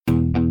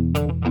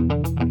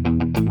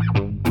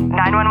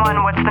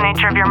911, what's the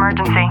nature of your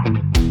emergency?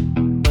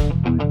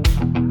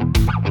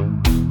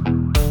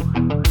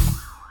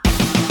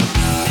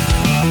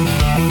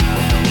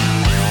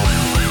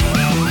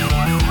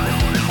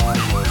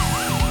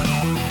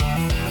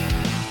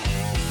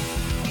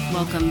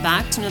 Welcome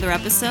back to another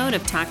episode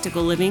of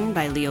Tactical Living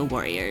by Leo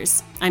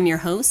Warriors. I'm your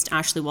host,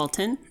 Ashley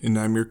Walton. And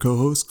I'm your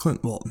co-host,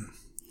 Clint Walton.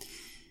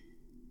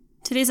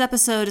 Today's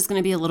episode is going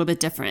to be a little bit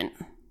different.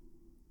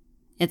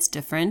 It's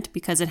different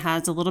because it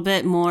has a little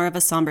bit more of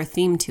a somber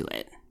theme to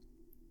it.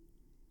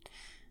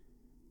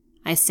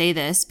 I say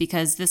this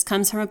because this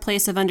comes from a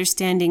place of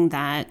understanding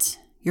that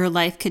your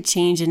life could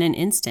change in an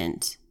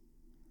instant.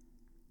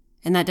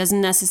 And that doesn't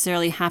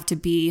necessarily have to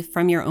be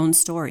from your own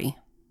story.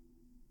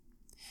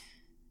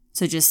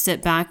 So just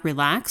sit back,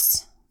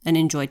 relax, and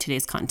enjoy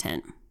today's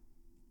content.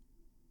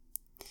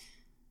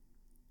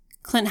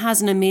 Clint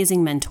has an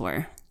amazing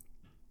mentor,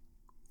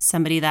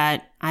 somebody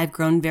that I've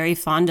grown very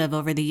fond of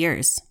over the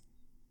years,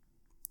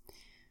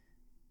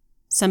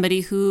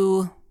 somebody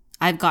who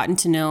I've gotten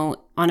to know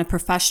on a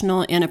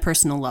professional and a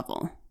personal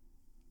level.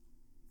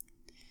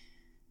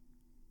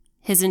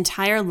 His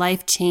entire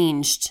life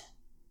changed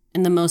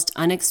in the most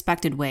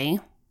unexpected way,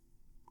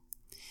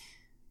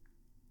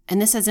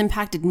 and this has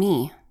impacted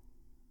me.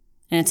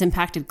 And it's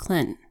impacted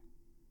Clint.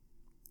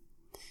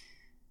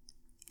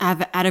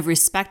 Out of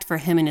respect for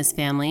him and his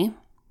family,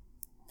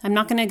 I'm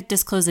not going to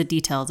disclose the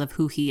details of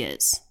who he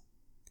is.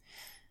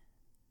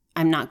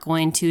 I'm not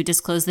going to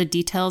disclose the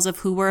details of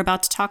who we're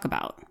about to talk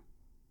about.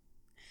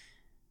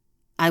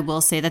 I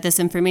will say that this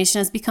information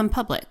has become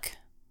public.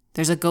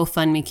 There's a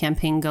GoFundMe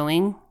campaign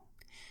going.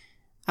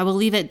 I will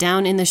leave it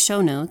down in the show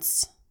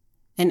notes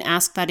and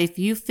ask that if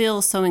you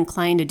feel so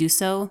inclined to do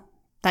so,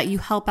 that you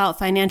help out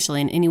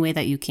financially in any way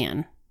that you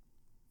can.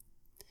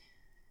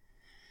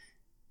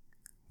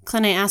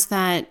 Clint, I ask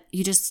that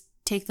you just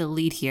take the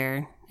lead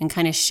here and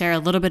kind of share a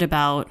little bit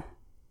about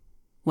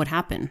what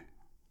happened.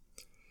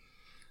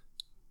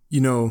 You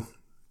know,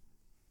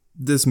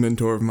 this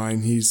mentor of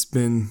mine, he's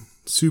been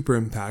super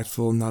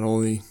impactful, not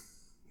only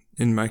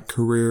in my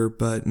career,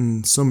 but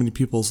in so many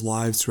people's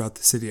lives throughout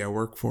the city I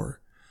work for.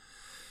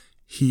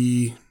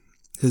 He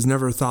has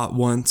never thought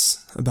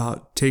once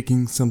about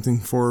taking something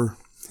for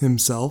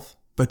himself,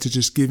 but to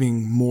just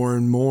giving more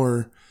and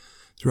more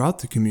throughout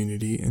the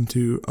community and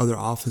to other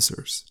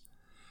officers.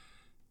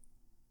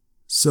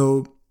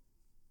 So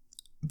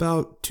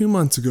about 2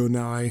 months ago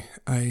now,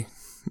 I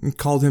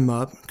called him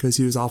up because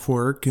he was off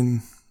work,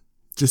 and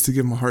just to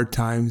give him a hard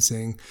time,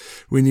 saying,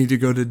 we need to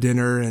go to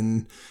dinner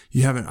and I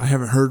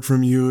haven't heard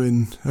from you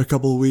in a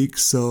couple of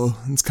weeks, so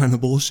it's kind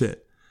of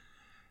bullshit.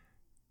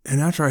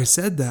 And after I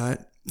said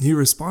that, he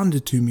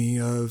responded to me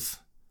of,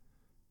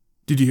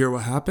 did you hear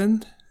what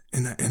happened?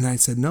 And I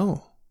said,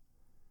 no.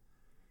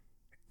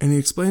 And he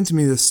explained to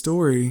me the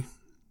story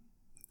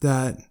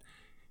that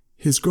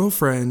his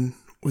girlfriend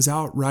was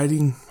out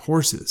riding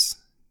horses,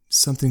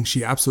 something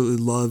she absolutely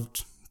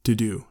loved to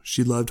do.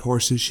 She loved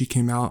horses. She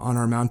came out on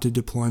our mounted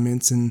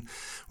deployments and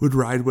would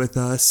ride with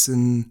us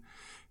and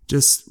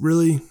just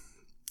really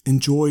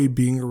enjoy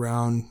being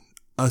around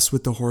us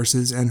with the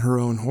horses and her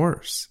own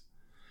horse.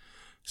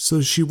 So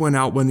she went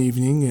out one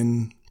evening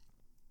and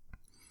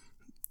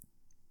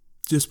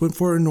just went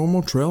for a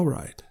normal trail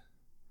ride.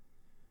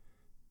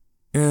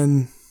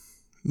 And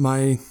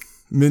my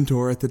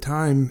mentor at the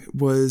time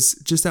was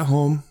just at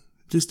home,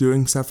 just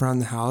doing stuff around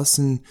the house.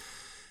 And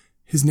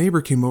his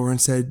neighbor came over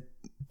and said,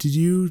 did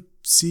you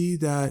see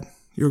that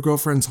your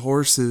girlfriend's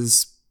horse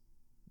is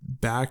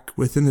back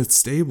within its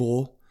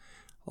stable,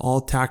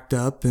 all tacked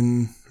up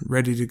and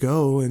ready to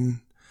go, and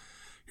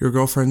your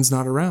girlfriend's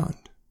not around?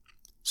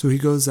 So he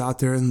goes out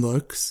there and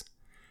looks.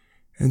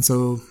 And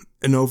so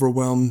an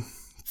overwhelmed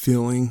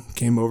feeling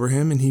came over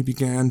him, and he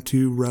began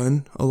to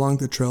run along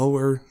the trail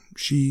where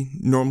she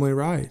normally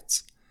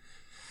rides.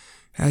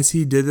 As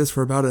he did this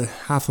for about a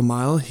half a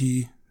mile,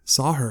 he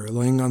saw her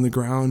laying on the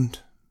ground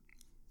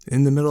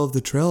in the middle of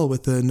the trail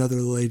with another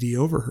lady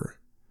over her.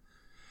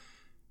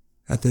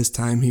 At this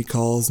time, he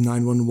calls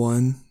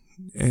 911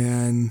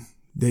 and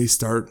they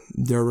start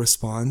their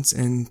response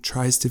and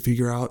tries to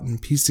figure out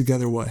and piece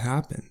together what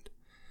happened.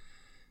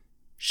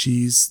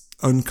 She's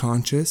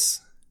unconscious,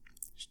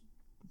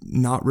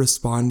 not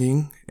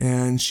responding,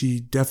 and she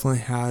definitely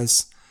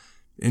has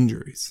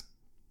injuries.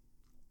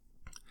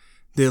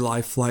 They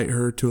life flight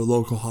her to a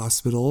local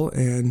hospital,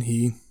 and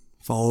he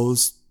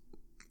follows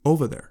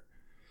over there.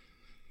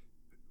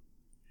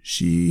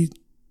 She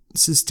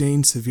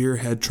sustained severe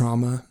head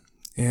trauma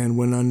and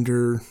went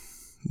under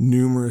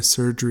numerous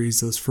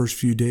surgeries those first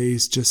few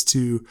days just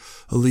to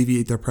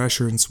alleviate the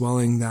pressure and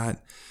swelling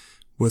that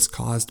was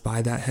caused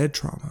by that head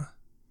trauma.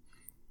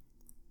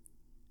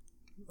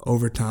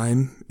 Over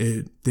time,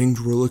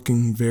 things were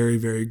looking very,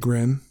 very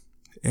grim,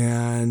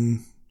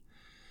 and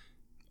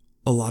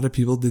a lot of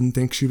people didn't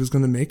think she was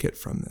going to make it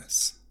from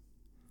this.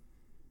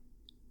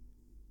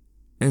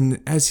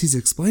 And as he's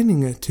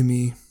explaining it to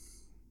me,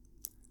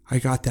 I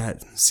got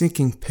that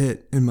sinking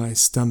pit in my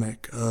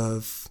stomach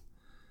of,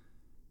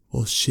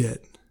 well,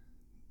 shit,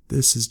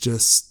 this is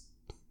just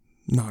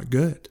not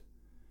good.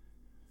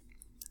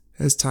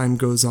 As time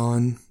goes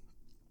on,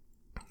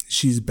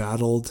 she's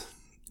battled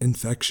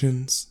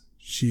infections.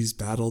 She's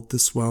battled the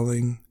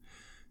swelling.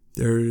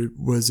 There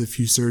was a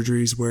few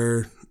surgeries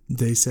where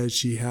they said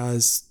she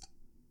has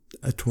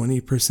a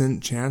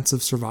 20% chance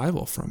of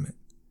survival from it.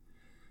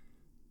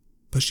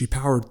 But she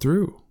powered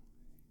through,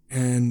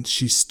 and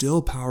she's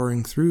still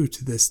powering through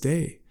to this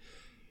day.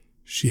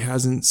 She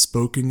hasn't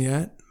spoken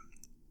yet,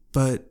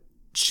 but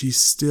she's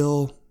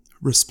still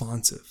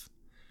responsive.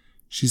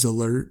 She's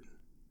alert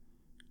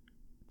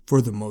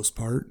for the most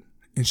part,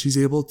 and she's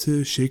able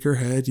to shake her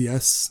head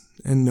yes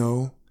and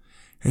no,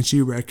 and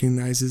she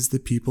recognizes the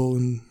people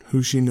and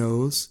who she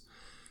knows,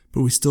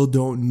 but we still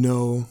don't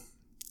know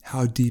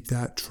how deep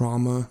that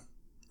trauma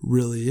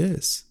really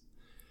is.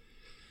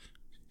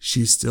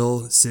 She's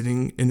still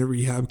sitting in a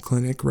rehab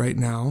clinic right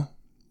now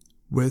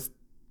with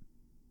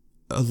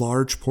a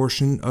large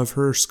portion of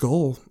her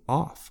skull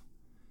off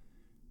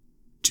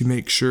to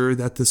make sure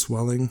that the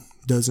swelling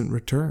doesn't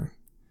return.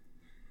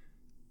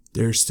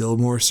 There's still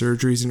more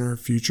surgeries in her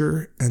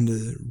future and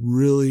a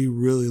really,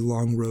 really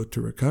long road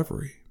to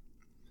recovery.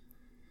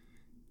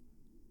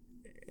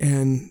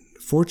 And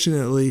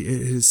fortunately,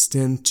 it has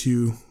stemmed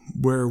to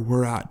where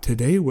we're at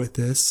today with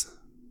this.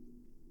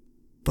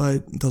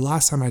 But the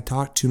last time I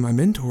talked to my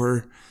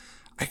mentor,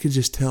 I could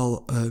just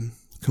tell a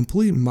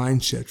complete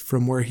mind shift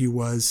from where he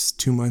was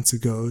 2 months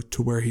ago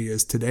to where he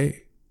is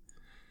today.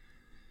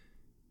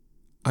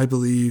 I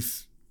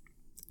believe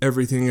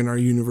everything in our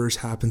universe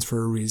happens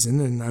for a reason,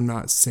 and I'm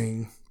not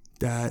saying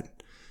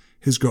that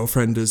his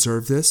girlfriend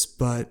deserved this,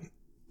 but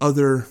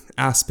other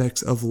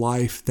aspects of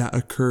life that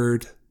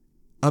occurred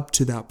up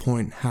to that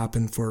point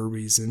happened for a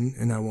reason,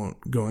 and I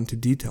won't go into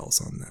details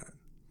on that.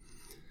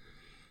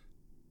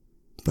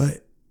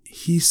 But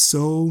he's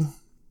so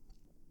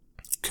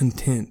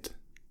content.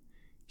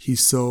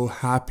 He's so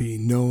happy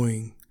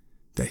knowing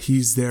that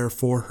he's there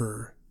for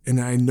her, and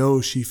I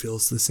know she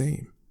feels the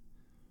same.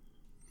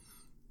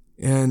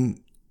 And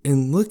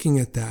in looking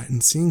at that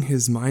and seeing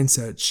his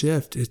mindset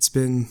shift, it's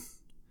been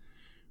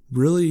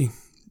really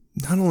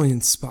not only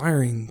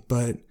inspiring,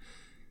 but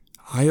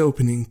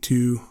eye-opening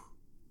to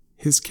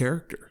his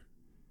character.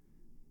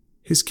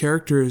 His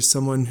character is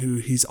someone who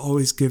he's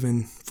always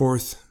given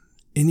forth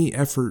any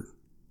effort,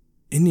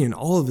 any and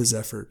all of his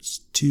efforts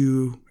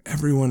to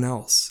everyone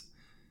else.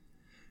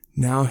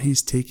 Now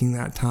he's taking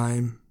that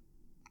time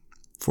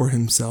for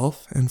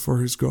himself and for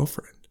his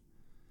girlfriend.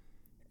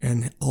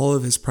 And all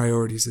of his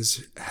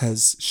priorities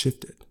has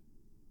shifted.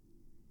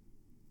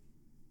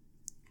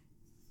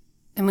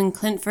 And when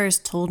Clint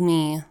first told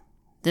me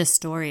this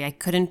story, I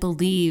couldn't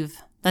believe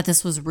that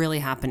this was really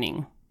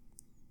happening.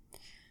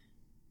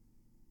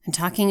 And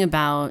talking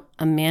about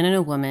a man and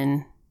a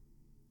woman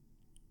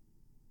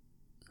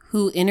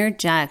who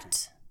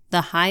interject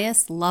the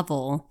highest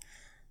level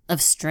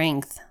of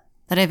strength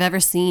that I've ever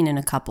seen in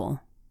a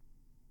couple.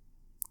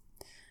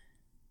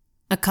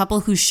 A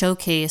couple who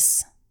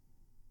showcase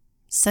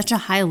such a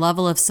high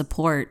level of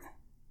support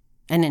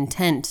and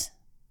intent,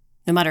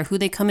 no matter who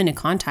they come into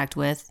contact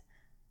with,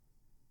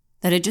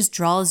 that it just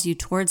draws you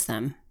towards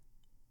them.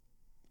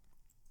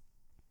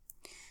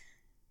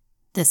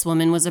 This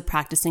woman was a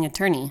practicing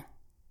attorney.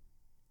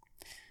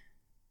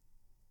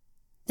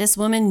 This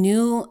woman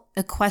knew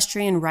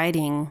equestrian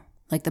riding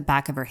like the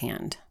back of her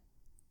hand.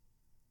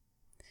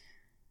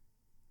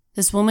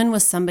 This woman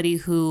was somebody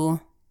who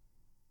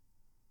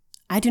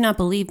I do not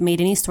believe made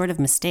any sort of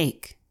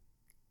mistake.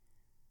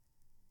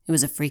 It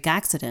was a freak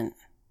accident.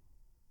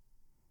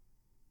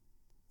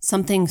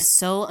 Something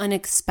so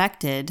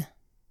unexpected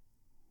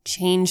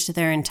changed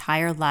their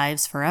entire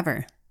lives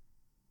forever.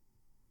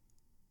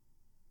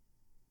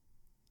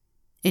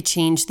 It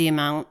changed the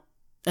amount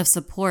of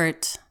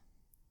support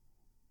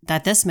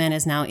that this man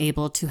is now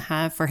able to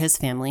have for his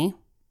family.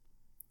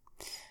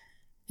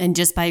 And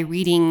just by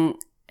reading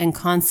and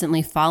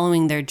constantly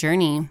following their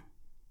journey,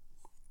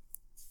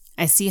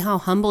 I see how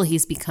humble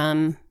he's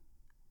become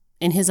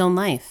in his own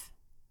life.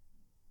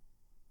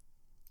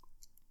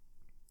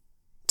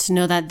 To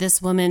know that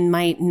this woman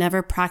might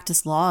never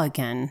practice law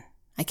again.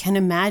 I can't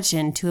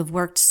imagine to have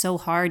worked so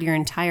hard your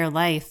entire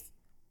life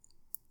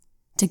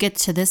to get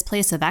to this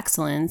place of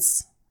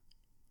excellence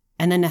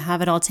and then to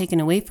have it all taken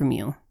away from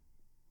you.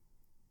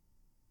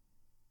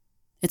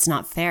 It's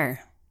not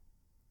fair.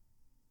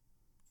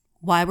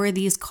 Why were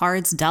these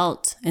cards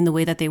dealt in the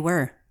way that they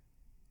were?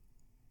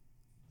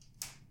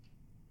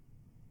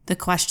 The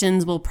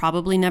questions will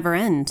probably never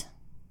end.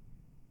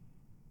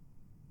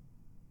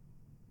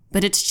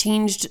 But it's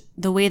changed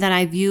the way that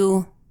I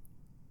view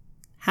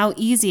how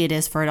easy it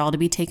is for it all to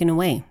be taken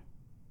away.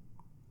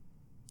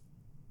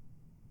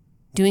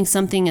 Doing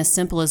something as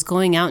simple as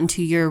going out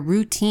into your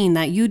routine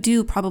that you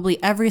do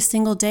probably every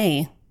single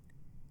day,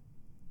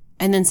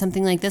 and then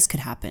something like this could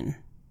happen.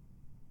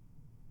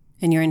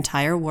 And your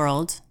entire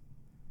world,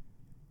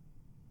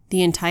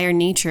 the entire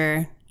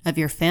nature of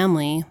your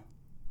family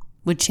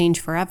would change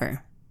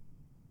forever.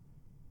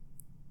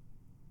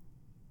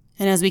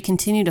 And as we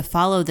continue to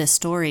follow this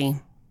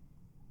story,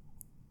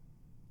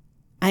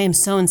 I am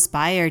so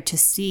inspired to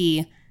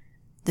see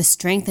the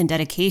strength and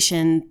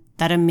dedication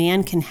that a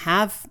man can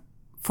have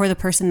for the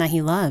person that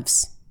he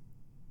loves.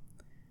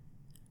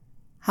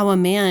 How a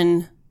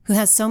man who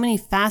has so many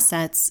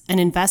facets and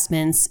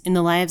investments in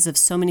the lives of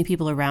so many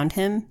people around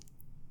him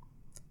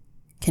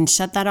can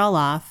shut that all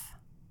off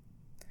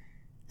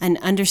and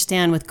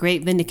understand with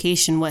great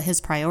vindication what his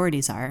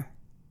priorities are.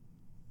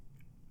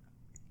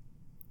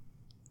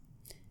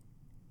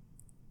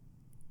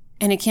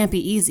 And it can't be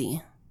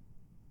easy.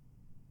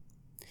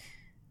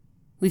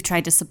 We've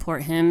tried to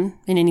support him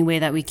in any way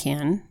that we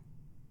can,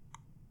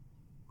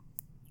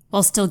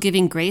 while still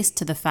giving grace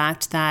to the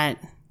fact that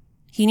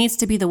he needs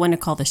to be the one to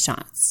call the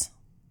shots.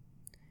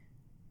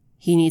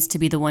 He needs to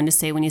be the one to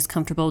say when he's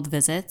comfortable with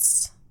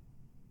visits.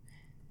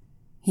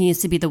 He needs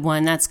to be the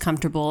one that's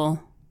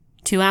comfortable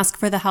to ask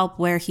for the help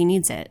where he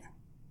needs it.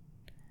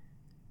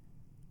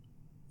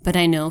 But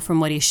I know from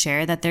what he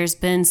shared that there's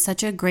been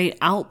such a great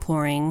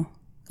outpouring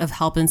of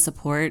help and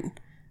support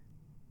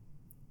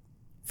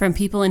from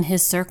people in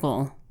his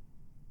circle,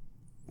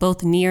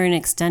 both near and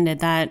extended,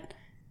 that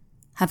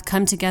have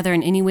come together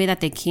in any way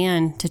that they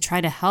can to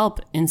try to help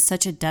in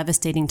such a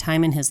devastating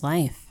time in his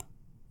life.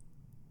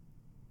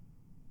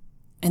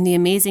 And the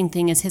amazing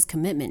thing is his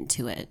commitment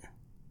to it.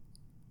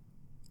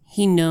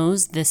 He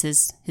knows this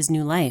is his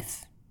new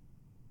life.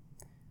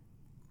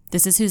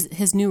 This is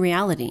his new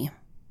reality.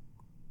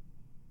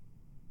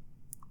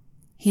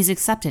 He's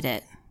accepted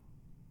it.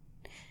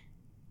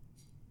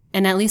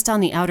 And at least on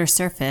the outer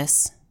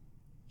surface,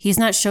 he's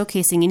not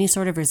showcasing any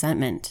sort of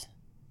resentment.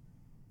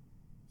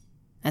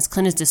 As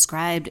Clint has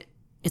described,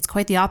 it's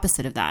quite the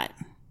opposite of that.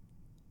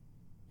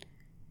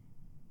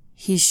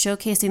 He's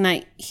showcasing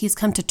that he's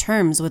come to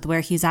terms with where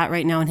he's at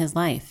right now in his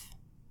life.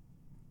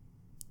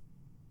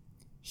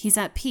 He's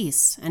at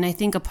peace, and I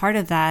think a part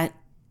of that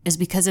is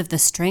because of the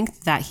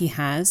strength that he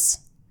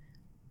has,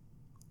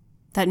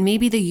 that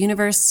maybe the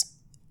universe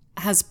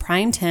has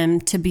primed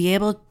him to be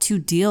able to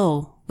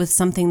deal with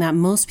something that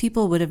most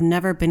people would have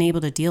never been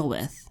able to deal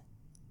with.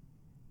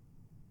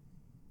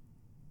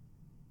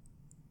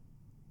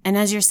 And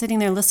as you're sitting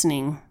there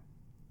listening,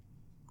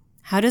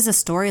 how does a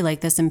story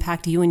like this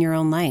impact you in your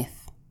own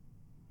life?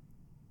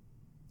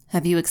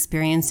 Have you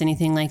experienced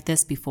anything like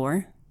this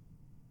before?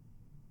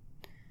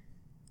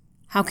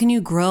 How can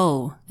you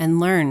grow and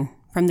learn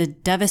from the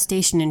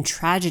devastation and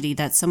tragedy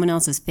that someone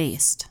else has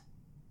faced?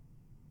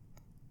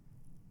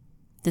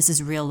 This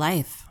is real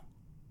life.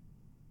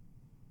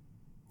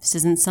 This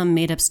isn't some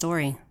made-up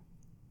story.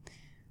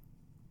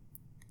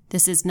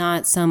 This is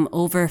not some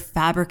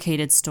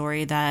over-fabricated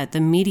story that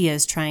the media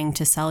is trying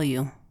to sell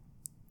you.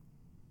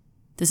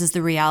 This is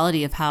the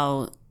reality of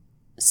how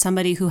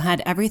somebody who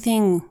had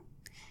everything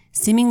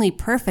seemingly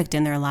perfect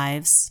in their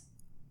lives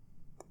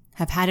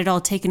have had it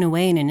all taken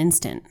away in an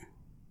instant.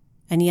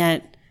 And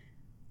yet,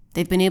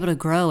 they've been able to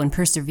grow and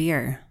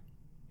persevere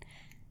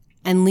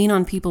and lean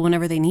on people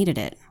whenever they needed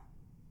it,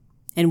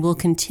 and will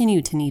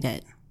continue to need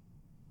it.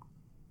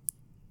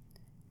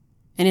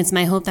 And it's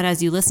my hope that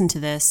as you listen to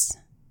this,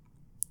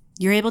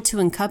 you're able to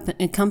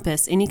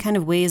encompass any kind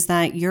of ways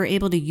that you're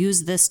able to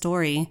use this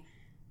story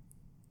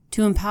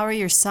to empower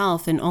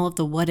yourself in all of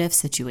the what-if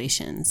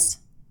situations.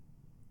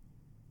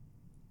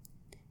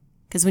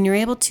 Because when you're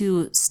able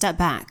to step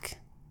back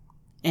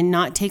and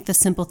not take the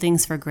simple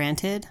things for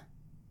granted,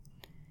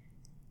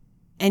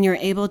 and you're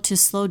able to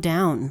slow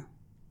down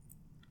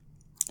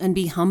and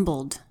be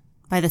humbled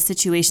by the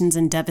situations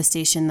and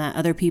devastation that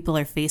other people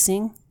are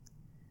facing,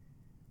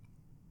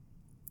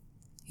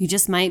 you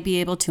just might be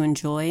able to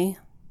enjoy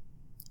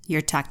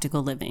your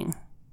tactical living.